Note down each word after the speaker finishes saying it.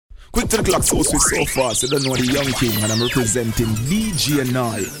Quick to the clock, so sweet, so fast. I don't know the young king, and I'm representing DJ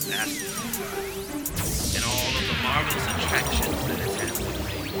Nile. And all of the marvelous attractions that it has.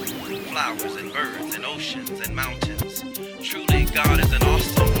 Flowers and birds and oceans and mountains. Truly, God is an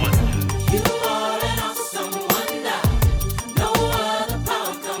awesome wonder. You are an awesome wonder. No other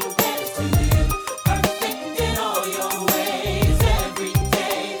power compares to you. Perfect in all your ways every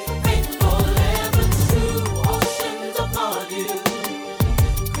day. Faithful, ever true. Oceans upon you.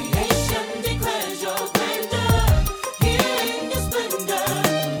 Creation declares your grandeur. Here in your splendor,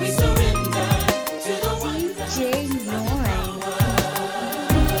 we surrender to the wonder.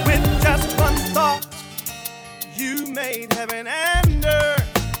 With just one thought, you made heaven and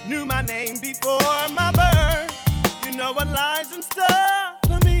earth. Knew my name before my birth. You know what lies in store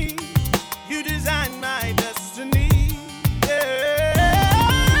for me. You designed my destiny. Yeah.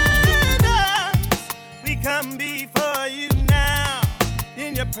 We come before you now.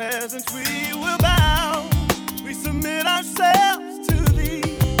 In your presence we will bow. We submit ourselves to thee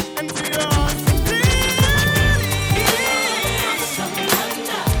and to your awesome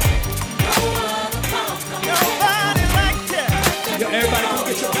Nobody like you. Yo, everybody come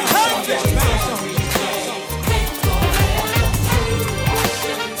get your bounce on, get your bounce on.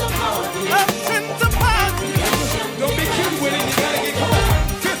 Oceans upon you. Don't be cute with it, you gotta get, come on.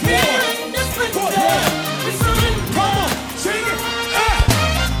 Fifth ward, fourth ward. Come on, sing it.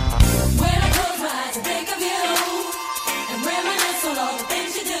 When I close my eyes and think of you and reminisce on all the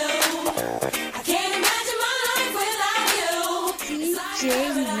things you do, I can't imagine my life without you. It's like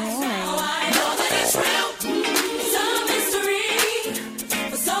paradise now. I know that it's real. It's a mystery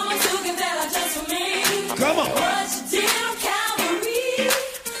for someone to give that up just for me. Come on. What you did on Calvary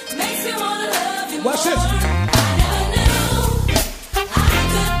makes me wanna love you Watch more. this. I never knew I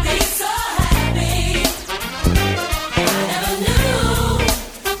could be so happy. I never knew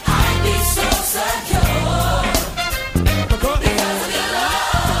I'd be so secure. Because of your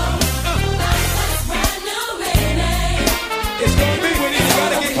love, life has brand new meaning. It's gonna be with it, you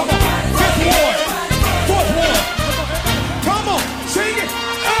gotta get, come on. Fifth ward, fourth ward. Come on, sing it.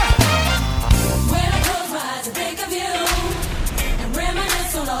 When I close my eyes and think of you and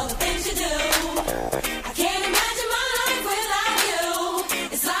reminisce on all the things you do, I can't imagine my life without you.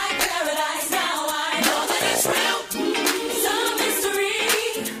 It's like paradise now. I know that it's real. It's a mystery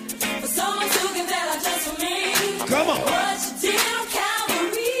for someone to give that up just for me. Come on. What you did on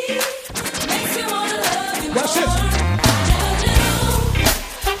Calvary makes me wanna love you Watch this. more. I never knew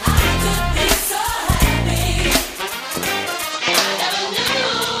I could be so happy. I never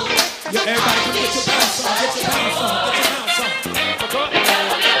knew. Yo, everybody come get your bounce on, get your bounce on, get your bounce on.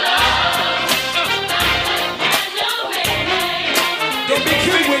 Don't be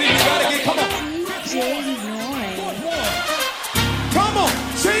cute with it, you gotta get, come on. Fourth ward. Come on,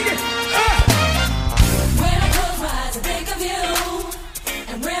 sing it. When I close my eyes and think of you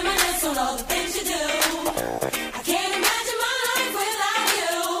and reminisce on all the things you do, I can't imagine my life without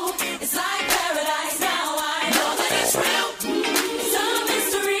you. It's like paradise now. I know that it's real. It's a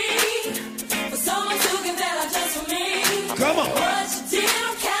mystery for someone to give that up just for me. Come on. What you did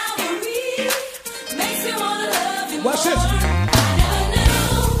on Calvary makes me wanna love you Watch more. this. I never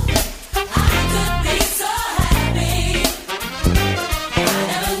knew I could be so happy. I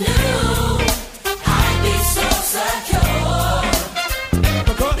never knew I'd be so secure.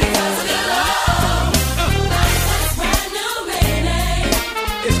 Because of your love, life has brand new meaning.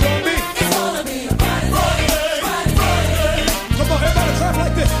 It's gonna be. It's gonna be a brighter day, brighter day. Come on, everybody clap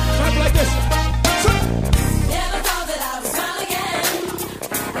like this. Clap like this. Never thought that I would smile again.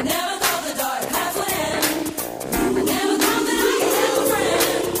 I never thought the dark clouds would end. I never thought that I could have a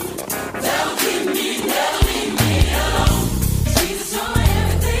friend that'll keep me, never leave me alone. Jesus, you're my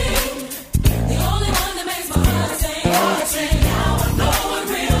everything, the only one that makes my heart sing. Now I know what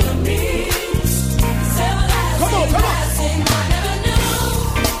real means. It's everlasting, Come on, come on. lasting. I never knew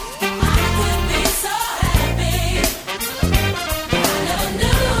I could be so happy. I never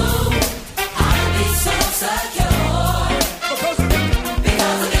knew I'd be so secure. Because of it.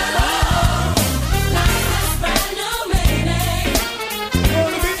 Because of your love, life has brand new meaning.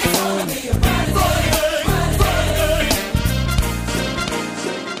 Gonna be. It's gonna be a brighter day, brighter day.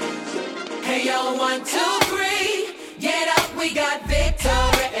 Hey yo, 1, 2, 3, get up, we got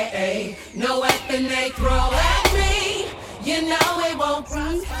victory. No weapon they throw at me, you know it won't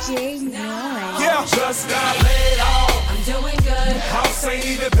prosper. Yeah. Just got laid off. I'm doing good, House ain't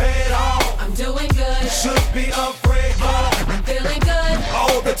even paid off. I'm doing good, Should be afraid, but I'm feeling good.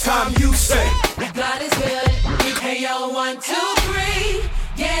 all the time you say. God is good. Hey yo, 1, 2, 3,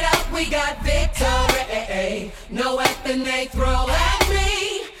 get up, we got victory. No weapon they throw at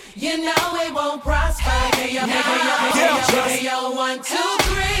me, you you know it won't prosper. Hey yo, hey yo, 1, 2,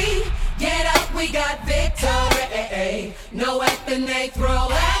 3, get up, we got victory. No weapon they throw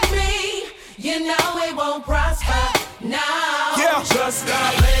at me, you know it won't prosper. Now, just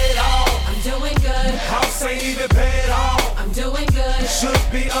got laid off. I'm doing good. House ain't even paid off. I'm doing good.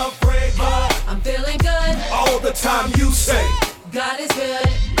 Should be afraid, but I'm feeling good. all the time you say God is good.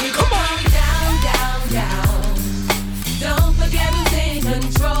 We gon' come down, down, down. Don't forget who's in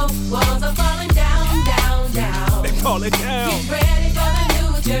control. Walls are falling down, down, down. they call it down. Get ready for the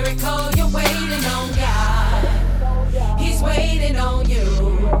new Jericho. You're waiting on God. He's waiting on you.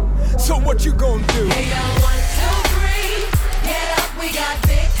 So what you gonna do? Hey yo, 1, 2, 3, get up, we got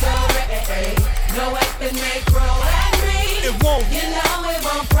victory. No weapon may grow at me. It won't. You know it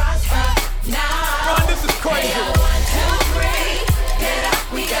won't prosper. Now, Ron, this is crazy. Hey yo, 1, 2, 3, get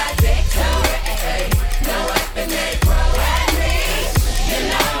up, we got victory. No weapon may grow at me. You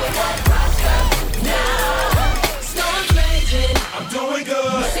know it won't prosper. Now, storms raging. I'm doing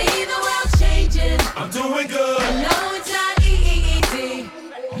good. See the world changing. I'm doing good. No, it's not easy.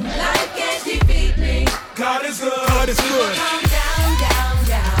 Life can't defeat me. God is good. God is good. Come down, down,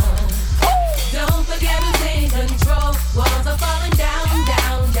 down. Don't forget who's in control. Walls are falling down,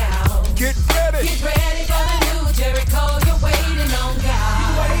 down, down. Get ready. Get ready for the new Jericho. You're waiting on God.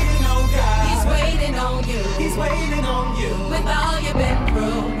 Waiting on God. He's waiting on you. He's waiting on you. With all you've been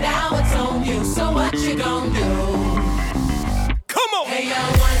through, now it's on you. So what you gonna do? Come on. Hey yo, 1,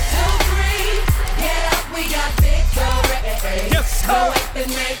 2, 3, get up, we got victory. Yes, No sir. weapon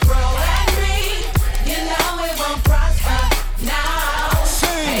may grow at me. You know it won't prosper. Now,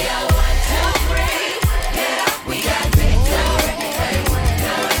 Sing. hey yo, 1, 2, 3, get up, we got victory.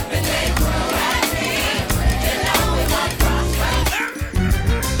 No weapon may grow at me. You know it won't prosper.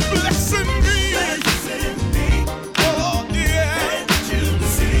 Blessing me. Oh, yeah.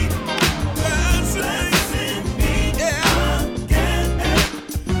 Blessing me. Yeah.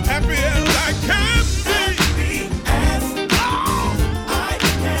 Happy as I can be.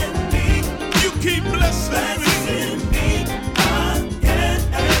 You keep blessing me.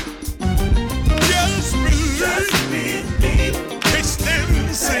 Just believe.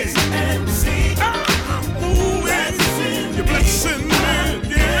 Taste and see. Ooh, you're blessing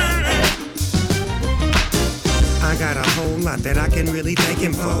me. Yeah. I got a whole lot that I can really thank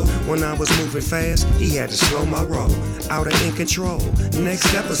him for. When I was moving fast, he had to slow my roll. Out of in control.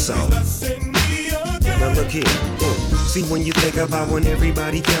 Next episode. Now look here. See, when you think about when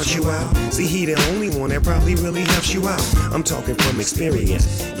everybody counts you out, see, he the only one that probably really helps you out. I'm talking from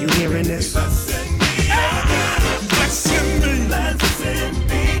experience. You hearing this? Blessing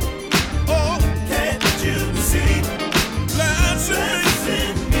me. Oh, can't you see?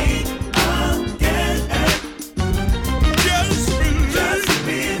 Blessing me. Just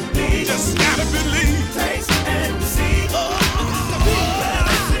believe. Just gotta believe. Taste and see.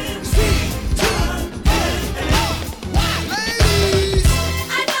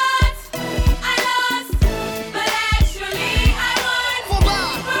 I lost, but actually I won. For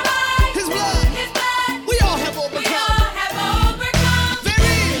God, For by His blood, His blood, we all have overcome. we all have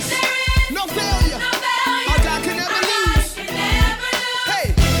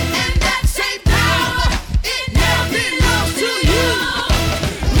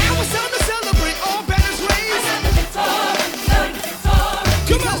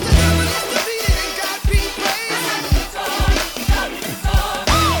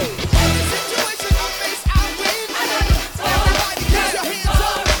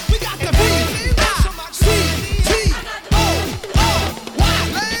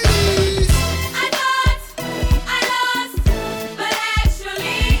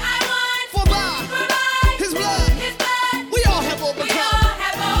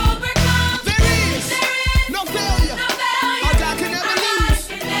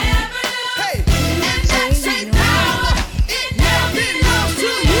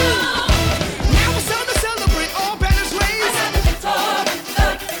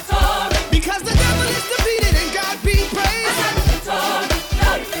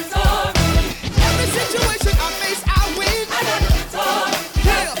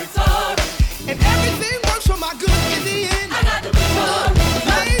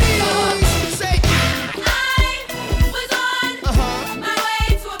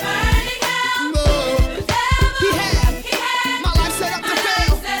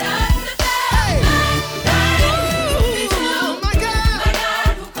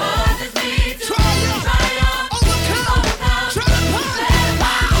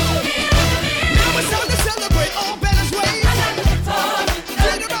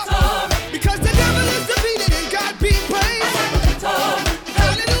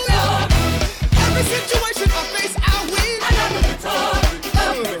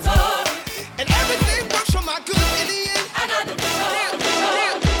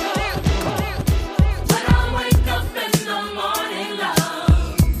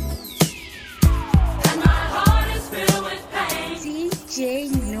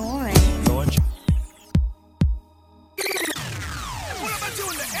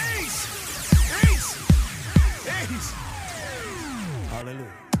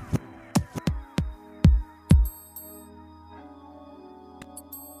Hallelujah.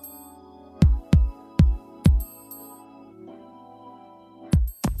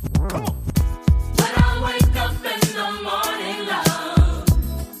 When I wake up in the morning, love,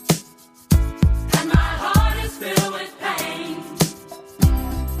 and my heart is filled with pain,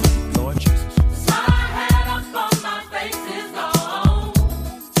 Lord Jesus. the smile I had up on my face is gone.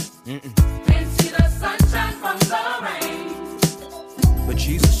 Can't see the sunshine from the rain. But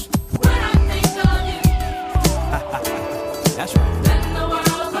Jesus, When I think of you, that's right. then the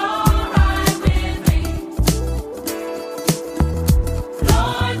world's alright with me.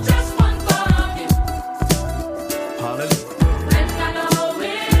 Lord, just one thought of you, Hallelujah. and I know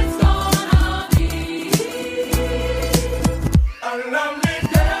it's gonna be a lovely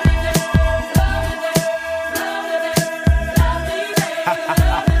day.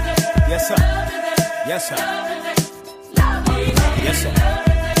 Yes, sir. Yes, sir. Yes, sir.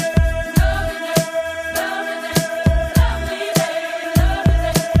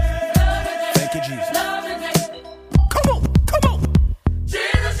 Thank you, Jesus. Come on, come on.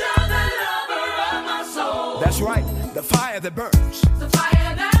 Jesus, you're the lover of my soul. That's right. The fire that burns. The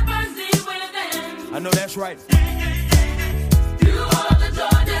fire that burns deep within. I know that's right. You hold the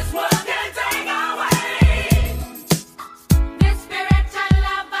joy this world can't take away. This spiritual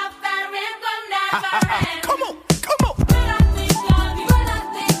love affair it will never end. Come on, come on. When I think of you, when I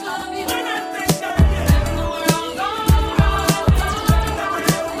think of you, when I think of you, then the world goes wrong.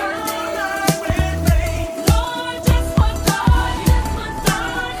 Lord, just one thought, just one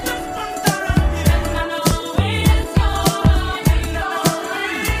thought, just one thought, and I know it's gonna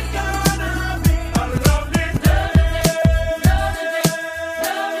be a lovely day.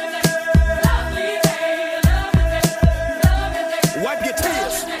 Wipe your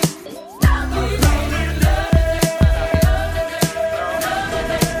tears.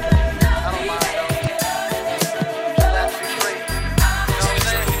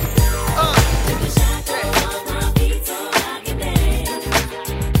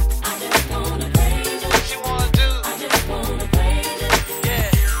 What you wanna do? Yeah,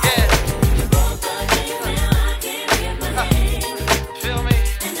 yeah. Feel me?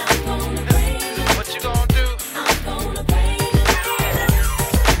 What you gonna do?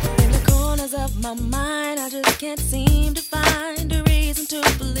 In the corners of my mind, I just can't seem to find a reason to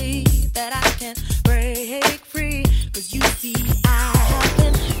believe that I can break free. 'Cause you see, I have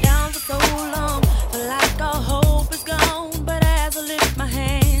been down for so long, feel like all hope is gone. But as I lift my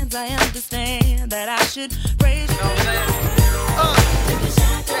hands, I understand that I should praise you. Know what I'm saying?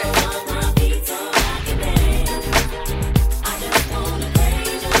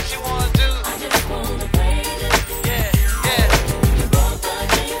 What you wanna do? Yeah, yeah.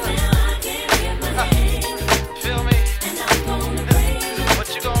 Feel me? What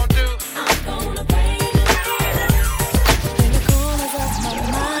you gonna do? In the corners of my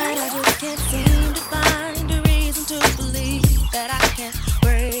mind, I just can't seem to find a reason to believe that I can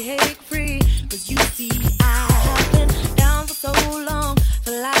break free. 'Cause you see, I have been down for so long,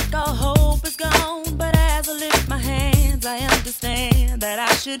 feel like all hope is gone. But as I lift my hands, I understand that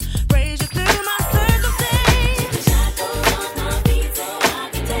I should praise you through my circumstance.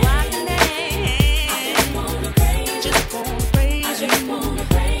 So I can dance. Just gonna praise you.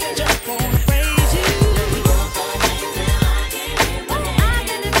 Just gonna praise you. I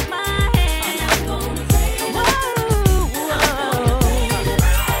can lift my hands. Whoa.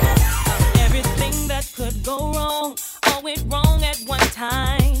 Everything that could go wrong, all went wrong at one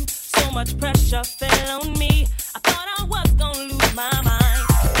time. So much pressure fell on me. I thought I was gonna lose my mind.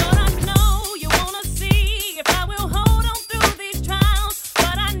 Lord, I know you wanna see if I will hold on through these trials.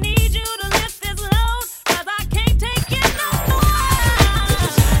 But I need you to lift this load, 'cause I can't take it no more.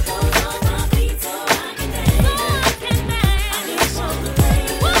 So I can dance.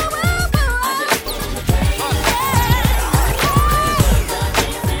 Whoa, whoa,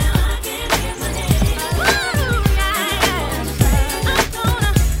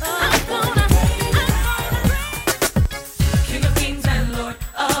 King of kings and Lord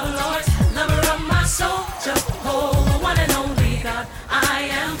of lords, lover of my soul, Jehovah, one and only God, I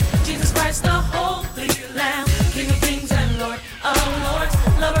am Jesus Christ, the Holy Lamb. King of kings and Lord of lords,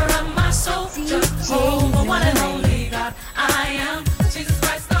 lover of my soul, Jehovah, one and only God, I am Jesus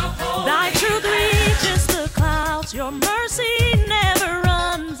Christ, the Holy Thy Lamb. truth reaches the clouds, your mercy never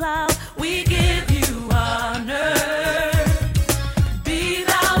runs out. We give you honor. Be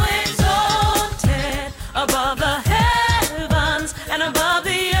thou exalted above the heavens and above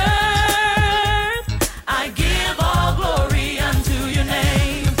the earth. I give all glory unto your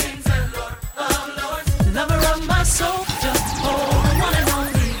name. Kings and Lord of lords, lover of my soul, Jehovah, one and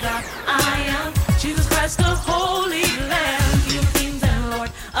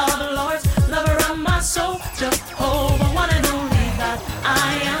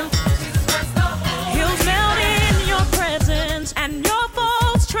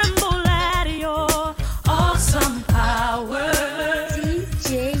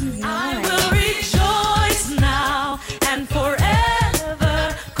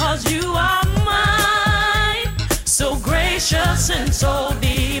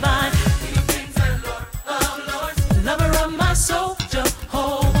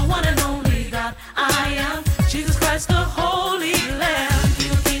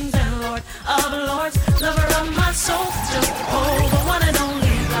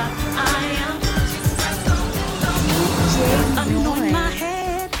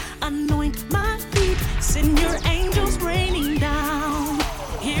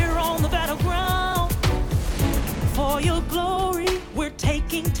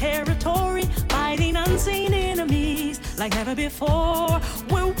taking territory, fighting unseen enemies like never before.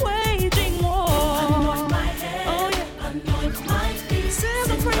 We're waging war. Anoint my head, oh yeah, anoint my feet. Send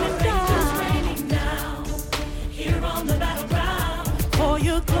the raining down here on the battleground. For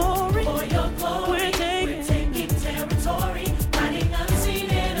your glory, we're taking territory, fighting unseen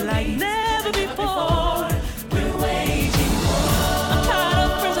enemies like never before. We're waging war. I'm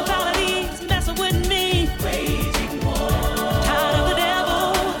tired of principalities messing with me. Waging war. Tired of the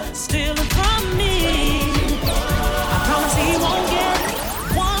devil stealing from me. I promise he won't get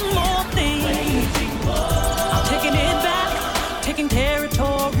one more thing. Waging war. I'm taking it back, taking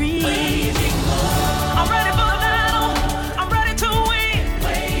territory. Waging war. I'm ready for the battle. I'm ready to win.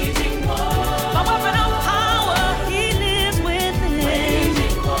 Waging war. My weapon of power, he lives within.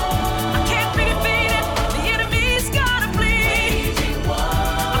 Waging war. I can't be defeated. The enemy's gotta flee. Waging war.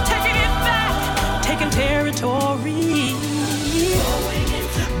 I'm taking it back, taking territory. Going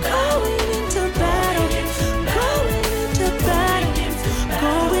into battle, going into battle,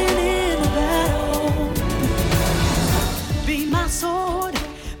 going into battle. Be my sword,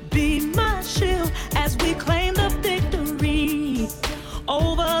 be my shield as we claim the victory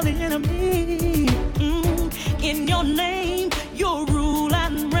over the enemy. In your name, your rule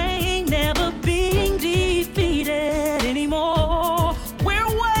and reign, never being defeated anymore. We're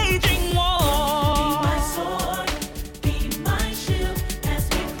waging war. Be my sword, be my shield as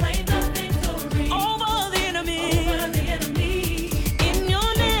we claim the victory over the enemy. In your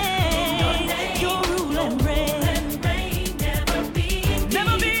name, your rule and reign, never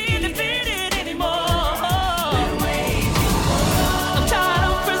being defeated anymore. We're waging war. I'm tired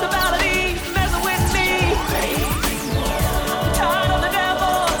of principalities messing with me. I'm tired of the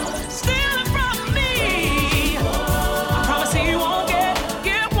devil stealing from me. I promise he won't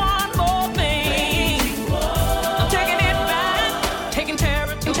get one more thing. I'm taking it back, taking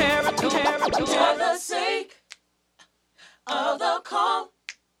territory. For the sake of the call,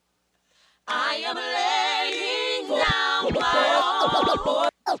 I am laying down my all.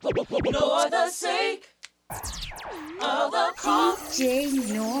 For the sake of the call, DJ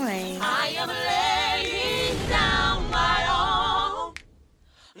Noise. I am laying down my all.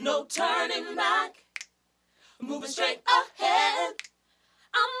 No turning back, moving straight ahead.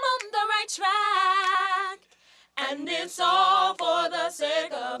 I'm on the right track, and it's all for the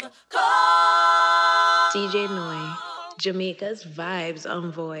sake of the cause. DJ Noy, Jamaica's Vibes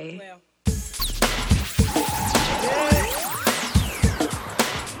Envoy.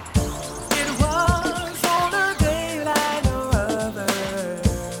 It was on a day like no other.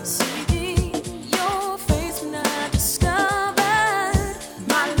 See your face when I discovered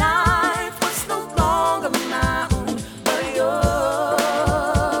My life was no longer my own, but yours.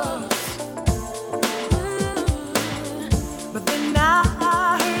 But then I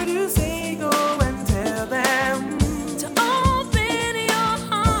heard you say, go and tell them to open your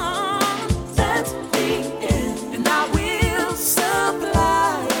heart. that's the end, and I will.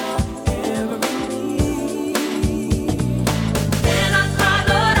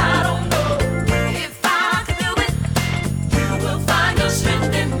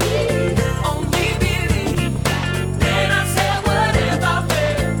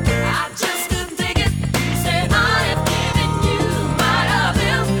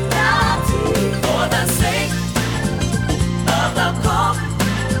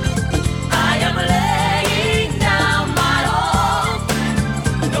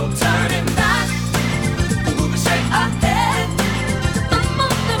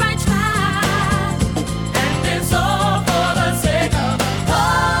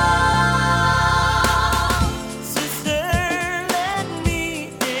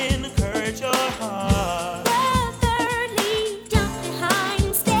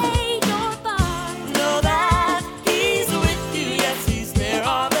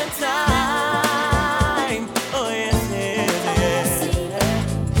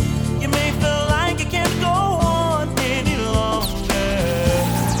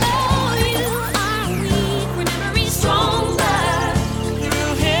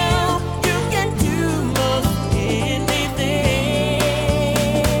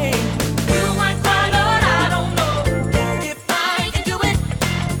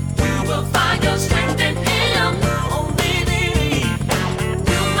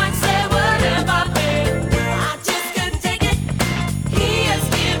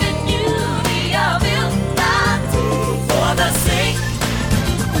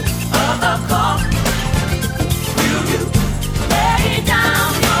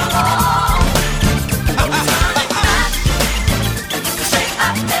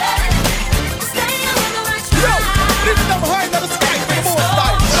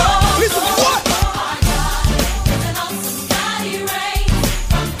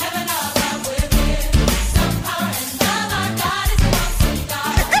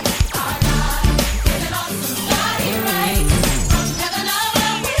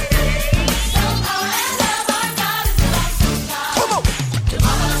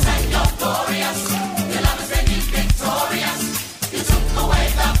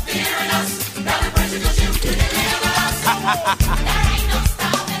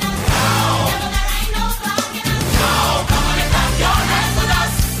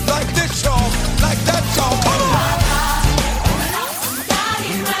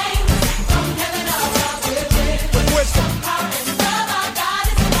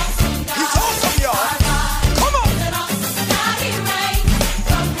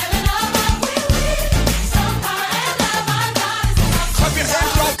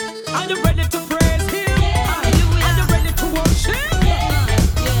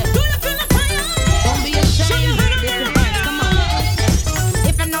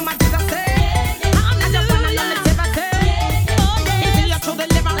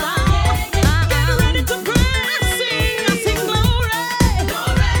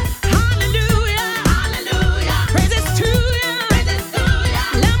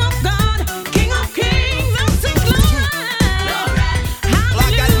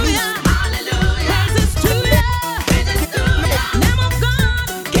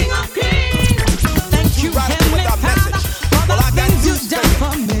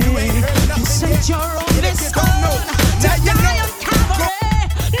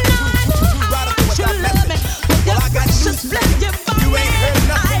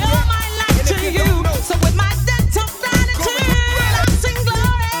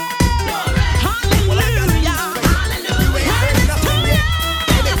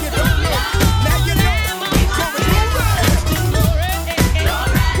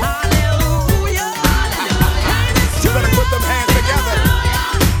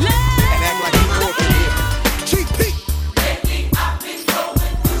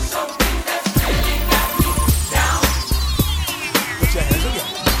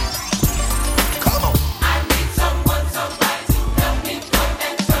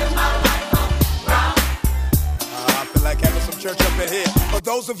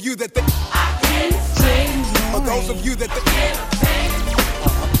 those of you that think, for those of you that think,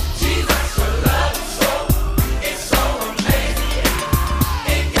 Jesus, your love is so, it's so amazing.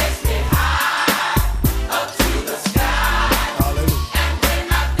 It gets me high up to the sky. hallelujah. And when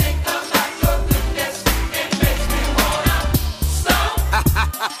I think about your goodness, it makes me wanna stomp.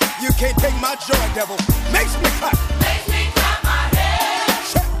 You can't take my joy, devil. Makes me clap. Makes me clap my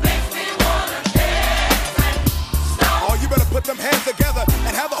hands. Makes me wanna dance and stomp. Oh, you better put them hands together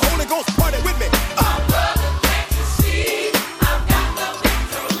and have a Holy Ghost party with me. My brother, can't you see? I've got the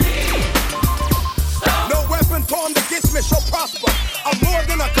victory. Stomp. No weapon formed against me shall prosper. I'm more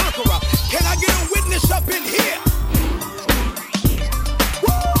than a conqueror. Can I get a witness up in here? Woo!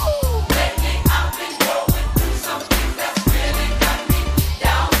 Lately I've been going through something that's really got me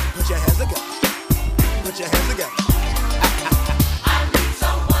down. Put your hands together. Put your hands together. I need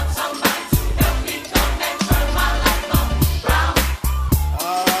someone, somebody to help me come and turn my life around.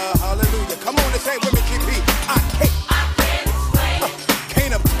 Hallelujah. Come on and say it with me, GP. I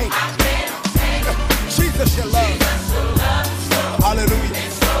can't obtain. Jesus, your love.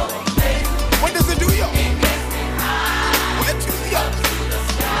 Hallelujah. What does it do, y'all? Where to, y'all?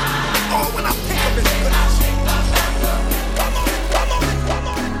 Oh, when I think of his goodness. Come on, come on, come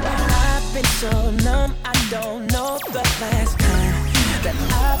on. I've been so numb, I don't know the last time that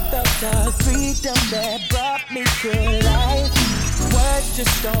I felt the freedom that brought me to life. Words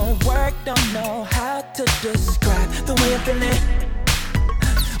just don't work, don't know how to describe the way I'm feeling.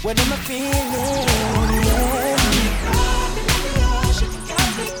 What am I feeling? Yeah.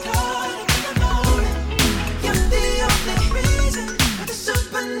 You're the only reason for the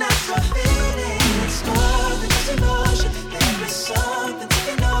supernatural feeling. It's more than just emotion, there is something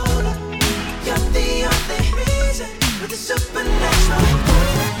taking over. You're the only reason for the supernatural.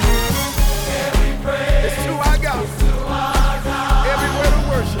 It's who I got. Every word of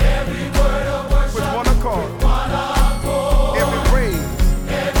worship. With one accord. Every praise.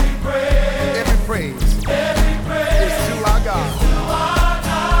 Every praise. It's who I got.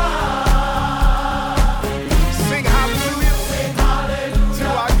 Sing hallelujah. To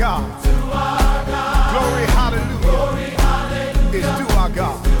our God. Glory hallelujah. It's to our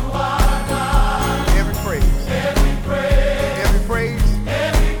God. Every praise. Every praise.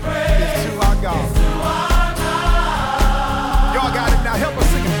 It's to our God. Y'all got it now. Help us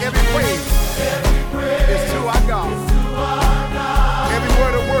sing it. Every praise is to our God. Every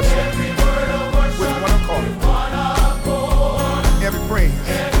word of worship with one accord. Every praise.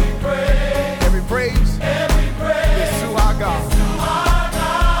 Every praise is to our God.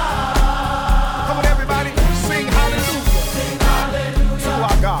 Come on, everybody. Sing hallelujah to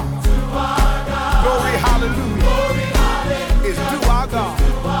our God. Glory hallelujah is to our God.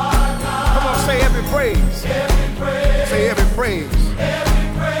 Come on, say every praise. Say every praise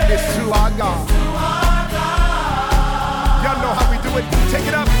is to our God. Y'all know how we do it. Take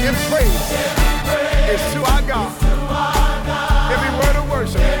it up. Every praise is to our God. Every word of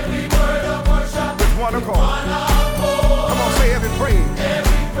worship with one accord. Come on, say every praise.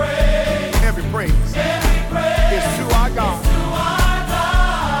 Every praise is to our God.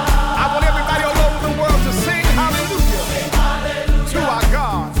 I want everybody all over the world to sing hallelujah to our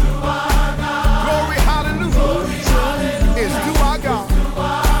God. Glory hallelujah is to our God.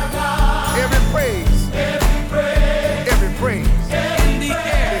 Every praise. Every praise. In the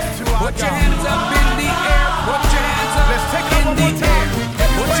air. Is to our Put your God. hands up in the air. Put your hands up. Let's take it up in one the more time. air.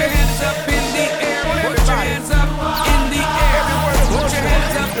 Put your hands up in the air. Put your hands up in the air. Put your hands up in the air. Put your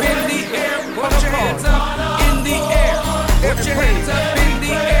hands up in the air. Put your hands up in the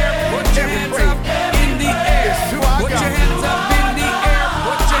air. Put your hands up in the air.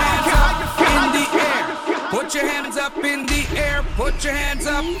 Put your hands up in the air. Put your hands up in the air. Put your hands up in the air. Put your hands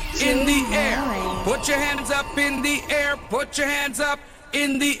up in the air. Put your hands up in the air.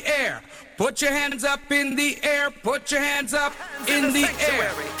 Put your hands up in the air. Put your hands up in the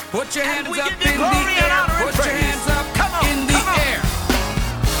air. Put your hands up in the air. Put your hands up in the air.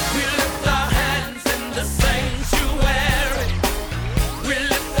 We lift our hands in the sanctuary. We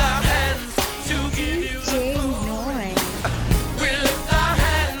lift our hands to give you the glory. We lift our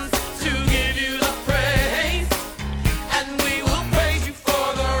hands to give you the praise. And we will praise you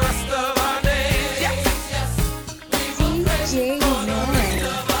for the rest of our days. Yes, yes. We will praise you for the rest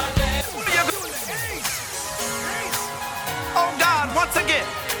of our days. Oh God, once again,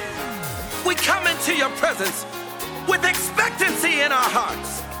 we come into your presence with expectancy in our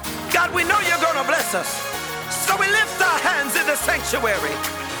hearts. God, we know you're going to bless us. So we lift our hands in the sanctuary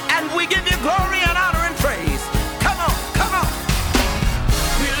and we give you glory and honor and praise. Come on, come on.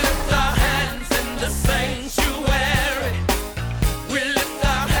 We lift our hands in the sanctuary.